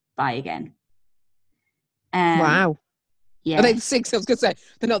not buy again. Wow. Yeah. Are they the 6? I was going to say,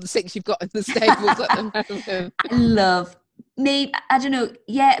 they're not the 6 you've got in the stables at the moment. I love, maybe, I don't know.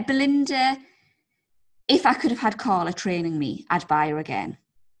 Yeah, Belinda, if I could have had Carla training me, I'd buy her again.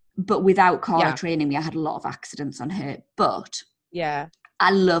 But without Carla training me, I had a lot of accidents on her. But yeah,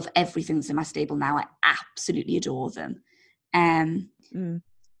 I love everything that's in my stable now. I absolutely adore them.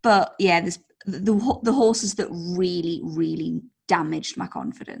 But yeah, there's the horses that really, really damaged my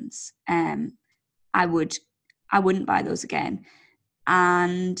confidence. I wouldn't buy those again.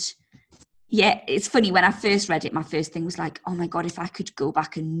 And Yeah, it's funny. When I first read it, my first thing was like, oh my God, if I could go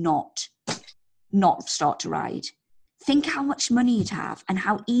back and not start to ride. Think how much money you'd have and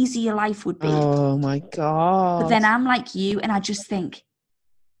how easy your life would be. Oh my God. But then I'm like you, and I just think,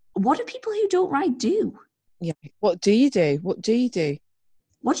 what do people who don't ride do? Yeah. What do you do? What do you do?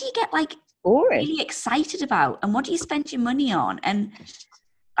 What do you get like Boring. really excited about? And what do you spend your money on? And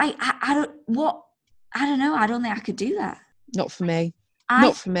I don't know. I don't think I could do that. Not for me.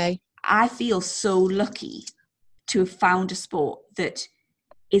 Not for me. I feel so lucky to have found a sport that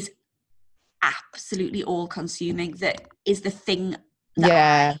is absolutely all consuming, that is the thing that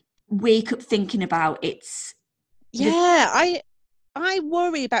I wake up thinking about. It's I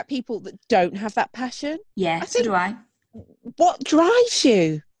worry about people that don't have that passion. Yeah, so do I. What drives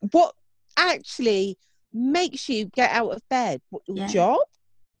you? What actually makes you get out of bed? What, your job?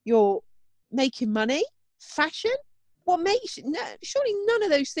 You're making money? Fashion? What makes you? No, surely none of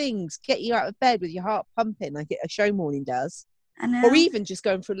those things get you out of bed with your heart pumping like a show morning does. I know. Or even just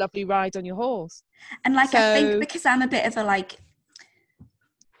going for a lovely ride on your horse. And like, I think because I'm a bit of a like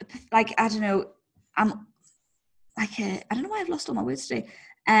I don't know, I'm like I don't know why I've lost all my words today.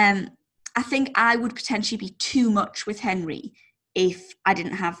 I think I would potentially be too much with Henry if I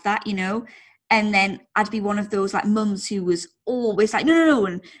didn't have that, you know. And then I'd be one of those like mums who was always like, no,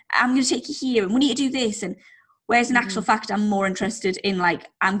 and I'm going to take you here, and we need to do this. And whereas in actual fact, I'm more interested in like,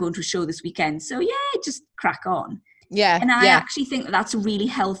 I'm going to a show this weekend, so yeah, just crack on. Yeah. And I actually think that that's really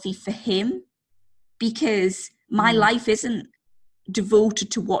healthy for him, because my life isn't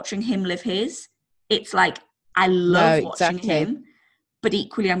devoted to watching him live his. It's like, I love watching him, but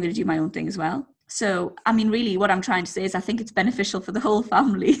equally I'm going to do my own thing as well. So, I mean, really what I'm trying to say is I think it's beneficial for the whole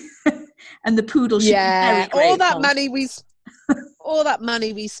family. And the poodle should be very grateful. all that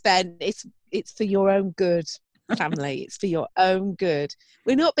money we spend, it's for your own good, family. It's for your own good.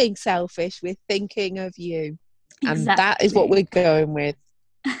 We're not being selfish, we're thinking of you. And that is what we're going with.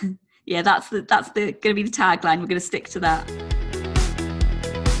 Yeah, that's going to be the tagline. We're going to stick to that.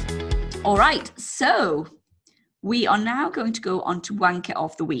 All right, so we are now going to go on to Wanker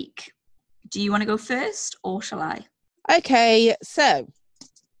of the Week. Do you want to go first, or shall I? Okay, so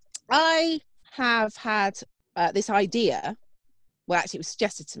I have had this idea. Well, actually, it was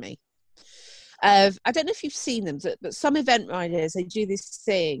suggested to me. I don't know if you've seen them, but some event riders, they do this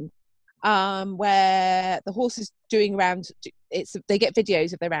thing where the horse is doing around. They get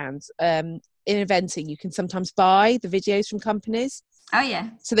videos of their rounds. In eventing, you can sometimes buy the videos from companies. Oh yeah.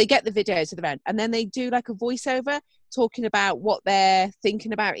 So they get the videos of the round, and then they do like a voiceover talking about what they're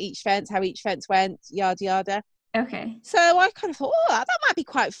thinking about each fence, how each fence went, yada yada. Okay. So I kind of thought, oh, that might be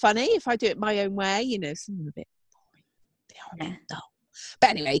quite funny if I do it my own way. You know, some of them are a bit boring. They are a bit dull.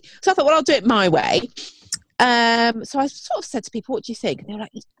 But anyway, so I thought, well, I'll do it my way. So I sort of said to people, what do you think? And they were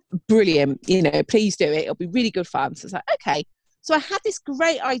like, brilliant, you know, please do it. It'll be really good fun. So I was like, okay. So I had this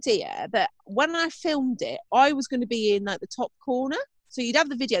great idea that when I filmed it, I was going to be in like the top corner. So you'd have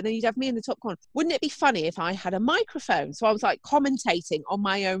the video and then you'd have me in the top corner. Wouldn't it be funny if I had a microphone? So I was like commentating on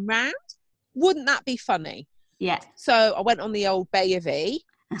my own round. Wouldn't that be funny? Yeah. So I went on the old Bay of E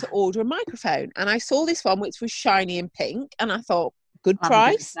to order a microphone, and I saw this one which was shiny and pink, and I thought, good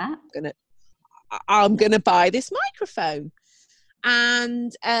price. I'm gonna buy this microphone.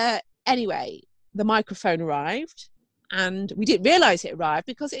 And anyway, the microphone arrived, and we didn't realise it arrived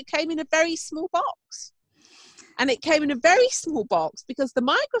because it came in a very small box. And it came in a very small box because the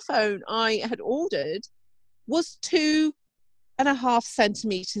microphone I had ordered was 2.5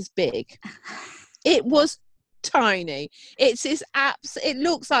 centimeters big. It was tiny. It's this it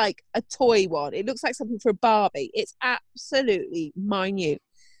looks like a toy one. It looks like something for a Barbie. It's absolutely minute.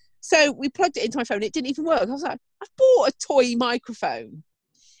 So we plugged it into my phone. It didn't even work. I was like, I've bought a toy microphone.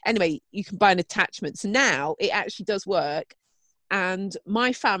 Anyway, you can buy an attachment. So now it actually does work. And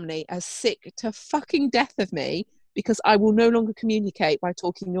my family are sick to fucking death of me because I will no longer communicate by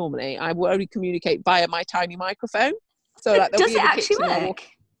talking normally. I will only communicate via my tiny microphone. So like, does it actually work?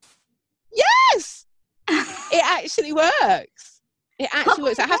 Yes! It actually works. It actually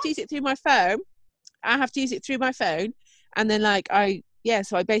works. I have to use it through my phone. And then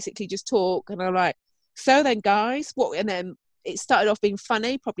so I basically just talk and I'm like, so then guys, what? And then it started off being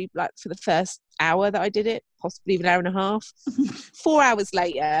funny, probably like for the first hour that I did it, possibly even an hour and a half. 4 hours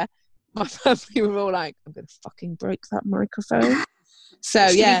later, my family were all like, I'm going to fucking break that microphone. So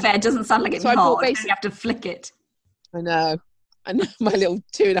to be fair, it doesn't sound like it's hard. You have to flick it. I know. My little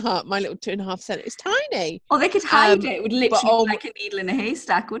 2.5 cent. It's tiny. Oh, they could hide it. It would literally be like a needle in a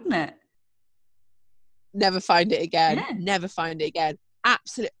haystack, wouldn't it? Never find it again. Yeah. Never find it again.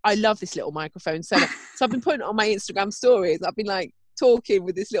 Absolutely. I love this little microphone so much. So I've been putting it on my Instagram stories. I've been like talking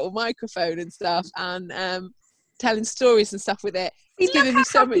with this little microphone and stuff, and telling stories and stuff with it. It's See, look giving me how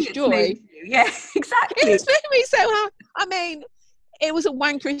so happy much it's joy. made you. Yeah, exactly. It's making me so happy. I mean, it was a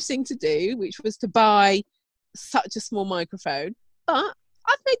wankerish thing to do, which was to buy such a small microphone, but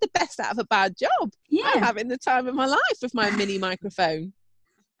I've made the best out of a bad job. Yeah. I'm having the time of my life with my mini microphone.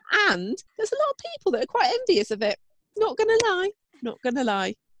 And there's a lot of people that are quite envious of it. Not gonna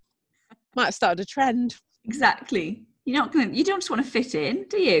lie. Might have started a trend. Exactly. You don't just want to fit in,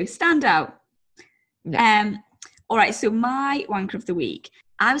 do you? Stand out. No. All right, so my wanker of the week.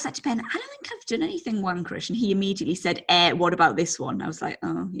 I was like to Ben, I don't think I've done anything wankerish. And he immediately said, what about this one? I was like,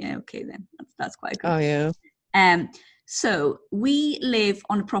 oh, yeah, okay then. That's quite good. Oh, yeah. So we live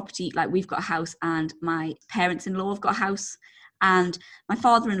on a property, like we've got a house and my parents-in-law have got a house. And my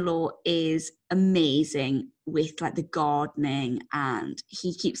father-in-law is amazing with like the gardening, and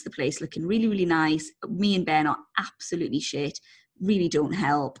he keeps the place looking really, really nice. Me and Ben are absolutely shit. Really don't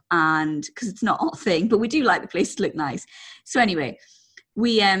help, and because it's not our thing, but we do like the place to look nice. So anyway,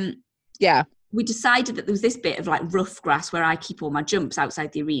 we decided that there was this bit of like rough grass where I keep all my jumps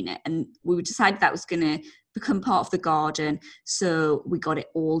outside the arena, and we decided that was going to become part of the garden. So we got it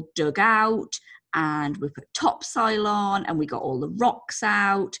all dug out, and we put topsoil on, and we got all the rocks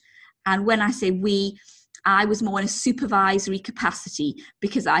out. And when I say we, I was more in a supervisory capacity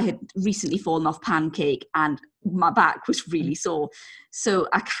because I had recently fallen off Pancake and my back was really sore. So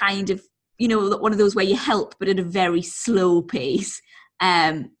I kind of, one of those where you help, but at a very slow pace.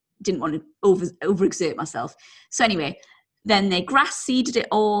 Didn't want to overexert myself. So anyway, then they grass seeded it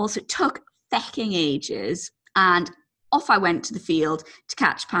all. So it took fecking ages. And off I went to the field to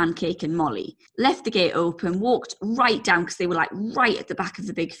catch Pancake and Molly. Left the gate open, walked right down because they were like right at the back of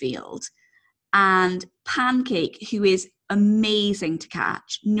the big field. And Pancake, who is amazing to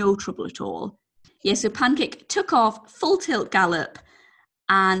catch, no trouble at all. Yeah, so Pancake took off, full tilt gallop.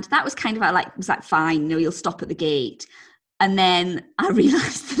 And that was kind of was like, fine, you'll stop at the gate. And then I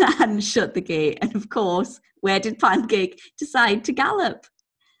realised that I hadn't shut the gate. And of course, where did Pancake decide to gallop?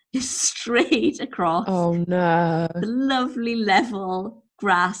 Straight across. Oh, no. The lovely level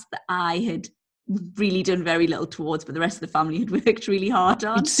grass that I had really done very little towards, but the rest of the family had worked really hard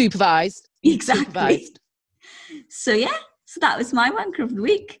on. Supervised. Exactly. Supervised. So that was my wanker of the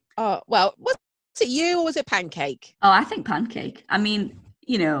week. Oh, well, was it you or was it Pancake? Oh, I think Pancake. I mean,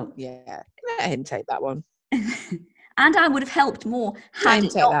 Yeah, let him take that one. And I would have helped more had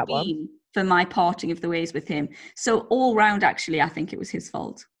it not been for my parting of the ways with him. So all round, actually, I think it was his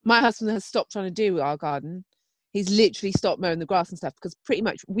fault. My husband has stopped trying to do our garden. He's literally stopped mowing the grass and stuff because pretty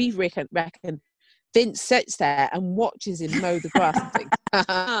much we reckon Vince sits there and watches him mow the grass and thinks,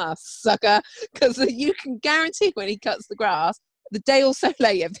 "Ah, sucker," because you can guarantee when he cuts the grass, the day or so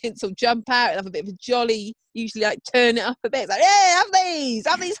later, Vince will jump out and have a bit of a jolly, usually like turn it up a bit. It's like, hey,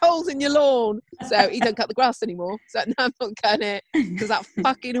 have these holes in your lawn. So he don't cut the grass anymore. So no, I'm not cutting it because that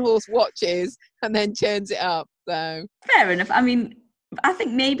fucking horse watches and then turns it up. So fair enough. I mean, I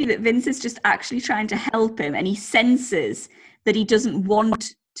think maybe that Vince is just actually trying to help him, and he senses that he doesn't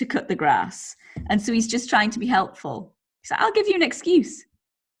want to cut the grass. And so he's just trying to be helpful. So I'll give you an excuse.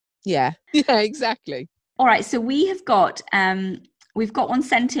 Yeah, exactly. All right, so we've got one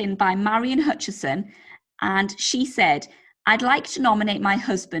sent in by Marion Hutchison, and she said, "I'd like to nominate my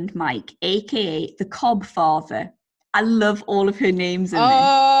husband, Mike, aka the Cobb Father." I love all of her names in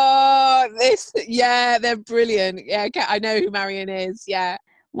this. Yeah, they're brilliant. Yeah, okay, I know who Marion is. Yeah.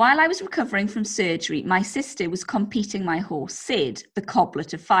 While I was recovering from surgery, my sister was competing my horse, Sid, the Cobbler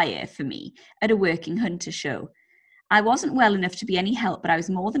to Fire, for me at a working hunter show. I wasn't well enough to be any help, but I was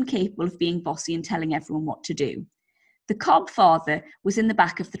more than capable of being bossy and telling everyone what to do. The Cobb Father was in the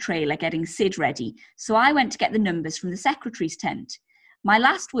back of the trailer getting Sid ready, so I went to get the numbers from the secretary's tent. My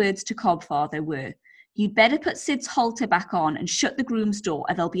last words to Cobb Father were, "You'd better put Sid's halter back on and shut the groom's door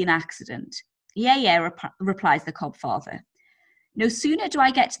or there'll be an accident." Yeah, replies the Cobb Father. No sooner do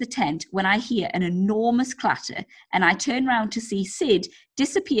I get to the tent when I hear an enormous clatter, and I turn round to see Sid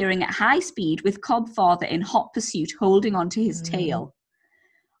disappearing at high speed with Cobb Father in hot pursuit holding onto his tail.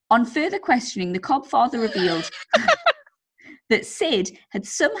 On further questioning, the Cobb Father revealed that Sid had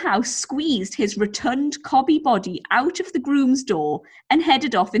somehow squeezed his rotund cobby body out of the groom's door and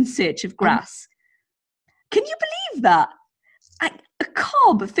headed off in search of grass. Can you believe that? A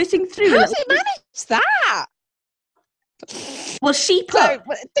cob fitting through. How's he managed that? Well, she put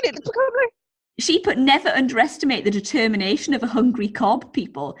never underestimate the determination of a hungry cob,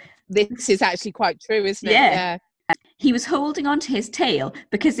 people. This is actually quite true, isn't it? Yeah. He was holding onto his tail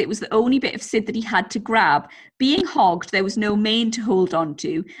because it was the only bit of Sid that he had to grab. Being hogged, there was no mane to hold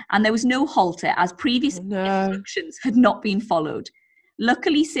onto, and there was no halter as previous instructions had not been followed.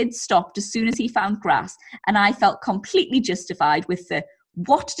 Luckily, Sid stopped as soon as he found grass, and I felt completely justified with the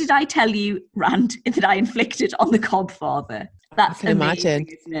 "what did I tell you" rant that I inflicted on the cob father. That's amazing,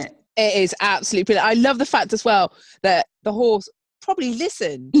 isn't it? It is absolutely brilliant. I love the fact as well that the horse probably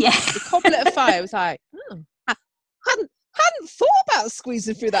listened. Yeah. The cob lit a fire. Was like, I hadn't thought about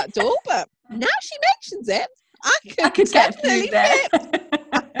squeezing through that door, but now she mentions it, I could get through there.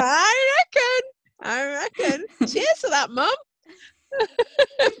 I reckon. Cheers to that, Mum.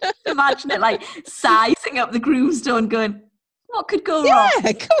 Imagine it like sizing up the gravestone, going, what could go wrong?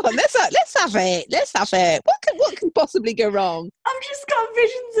 Yeah, come on, let's have it. What can possibly go wrong? I've just got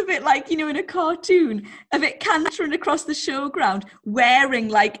visions of it, like, in a cartoon, of it cantering across the showground, wearing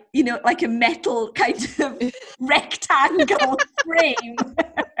like a metal kind of rectangle frame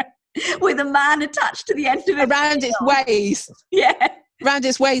with a man attached to the end of it around its waist. Yeah. Around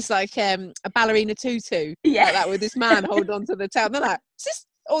its waist, like a ballerina tutu. Yeah. Like that, with this man holding on to the tail. They're like, is this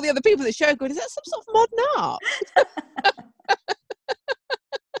all the other people at the show going, is that some sort of modern art?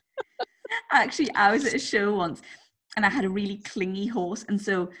 Actually, I was at a show once and I had a really clingy horse, and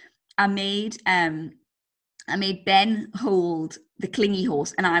so I made Ben hold the clingy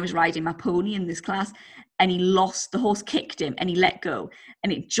horse, and I was riding my pony in this class, and the horse kicked him and he let go,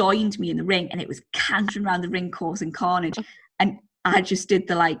 and it joined me in the ring, and it was cantering around the ring causing carnage, and I just did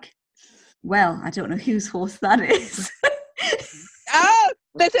the like, well, I don't know whose horse that is. Oh,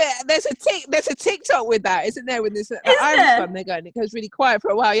 there's a TikTok with that, isn't there? When there's Irish one, they're going, it goes really quiet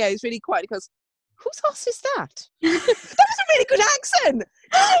for a while. Yeah, it's really quiet. It goes, whose horse is that? That was a really good accent.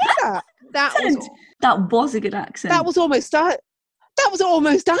 That was a good accent. That was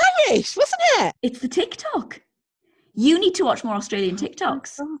almost Irish, wasn't it? It's the TikTok. You need to watch more Australian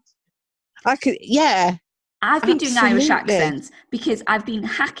TikToks. Yeah. I've been doing Irish accents because I've been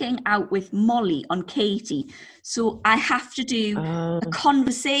hacking out with Molly on Katie. So I have to do a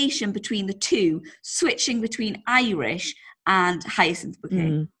conversation between the two, switching between Irish and Hyacinth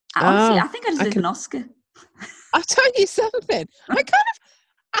Bouquet. Honestly, I think I deserve an Oscar. I'll tell you something. I kind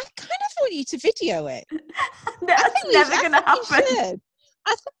of want you to video it. That's never going to happen.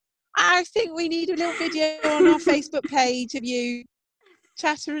 I think we need a little video on our Facebook page of you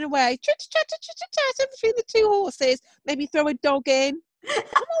chattering away, chatter between the two horses. Maybe throw a dog in. I'm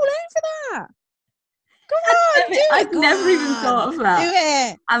all over that. Go on, I've never even thought of that. Do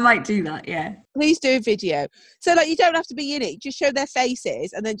it. I might do that, yeah. Please do a video. So, like, you don't have to be in it. Just show their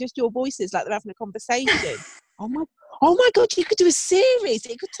faces and then just your voices, like they're having a conversation. Oh my God! You could do a series.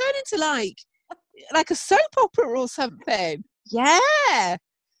 It could turn into like a soap opera or something. Yeah.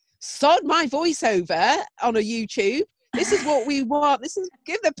 Sod my voiceover on a YouTube. This is what we want.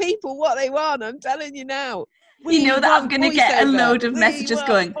 Give the people what they want. I'm telling you now. That I'm going to get a load of messages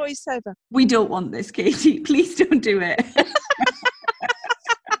going, voiceover. We don't want this, Katie. Please don't do it.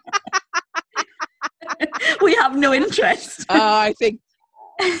 We have no interest. I think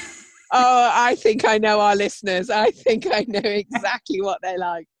I know our listeners. I think I know exactly what they're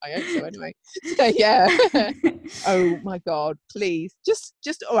like. I hope so anyway. So yeah. Oh my God, please.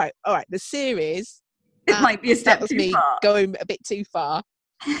 Just all right. The series. It might be a step too far. Going a bit too far.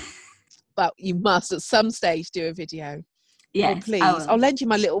 But you must at some stage do a video. Yes, oh, please. I'll lend you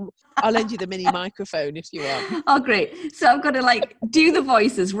the mini microphone if you want. Oh, great. So I've got to do the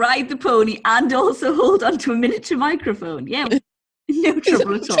voices, ride the pony, and also hold onto a miniature microphone. Yeah. No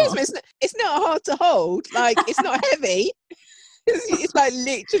trouble at all. It's not hard to hold. It's not heavy. It's like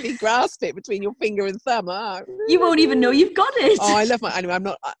literally grasp it between your finger and thumb. You won't even know you've got it. Oh, I love my. Anyway, I'm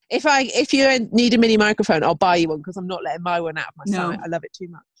not. If you need a mini microphone, I'll buy you one because I'm not letting my one out of my sight. I love it too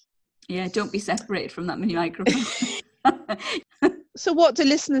much. Yeah, don't be separated from that mini microphone. So, what do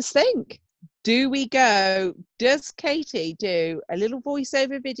listeners think? Does Katie do a little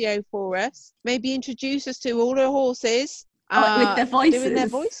voiceover video for us? Maybe introduce us to all her horses. With their voices. Doing their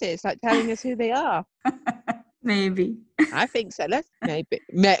voices, like telling us who they are. Maybe. I think so. Maybe.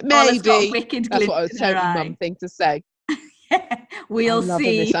 That's what I was telling Mum thing to say. We'll I'm loving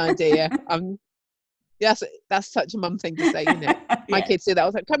see. this idea. That's such a mum thing to say, isn't it? My kids do that. I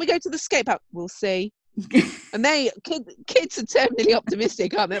was like, can we go to the skate park? We'll see. And kids are terminally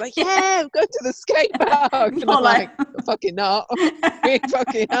optimistic, aren't they? Like, yeah, go to the skate park. And I'm like, fucking not. We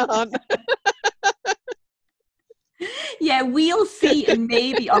fucking aren't. Yeah, we'll see, and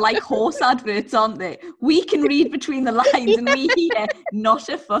maybe, or like horse adverts, aren't they? We can read between the lines and we hear not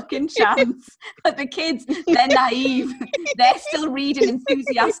a fucking chance. But the kids, they're naive. They're still reading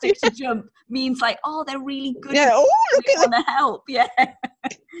enthusiastic to jump means they're really good. Yeah, look at want to help. Yeah.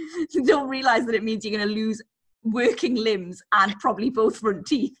 So don't realise that it means you're going to lose working limbs and probably both front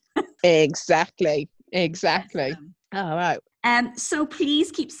teeth. Exactly. All right. So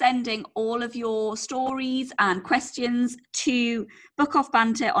please keep sending all of your stories and questions to Book Off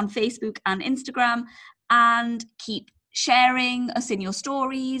Banter on Facebook and Instagram, and keep sharing us in your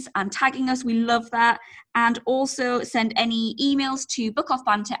stories and tagging us. We love that. And also send any emails to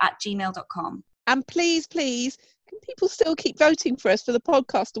bookoffbanter@gmail.com. And please, can people still keep voting for us for the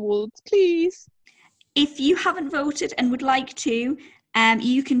podcast awards, please? If you haven't voted and would like to,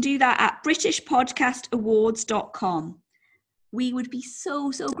 you can do that at britishpodcastawards.com. We would be so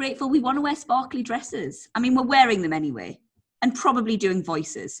grateful. We want to wear sparkly dresses. I mean, we're wearing them anyway, and probably doing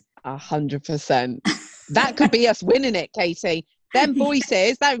voices. 100%. That could be us winning it, Katie. Them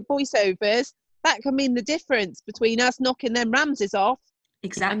voices, them voiceovers, that can mean the difference between us knocking them Ramses off.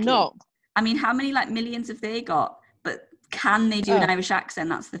 Exactly. And not. I mean, how many millions have they got? But can they do an Irish accent?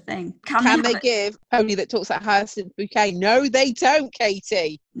 That's the thing. Can they give Pony that talks like Hyacinth Bouquet? No, they don't,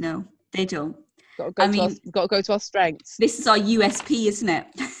 Katie. No, they don't. Got to go to our strengths. This is our USP, isn't it?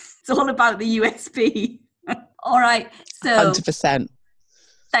 It's all about the USP. All right. So 100%.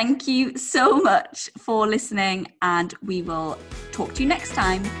 Thank you so much for listening, and we will talk to you next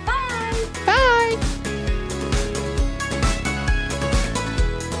time. Bye.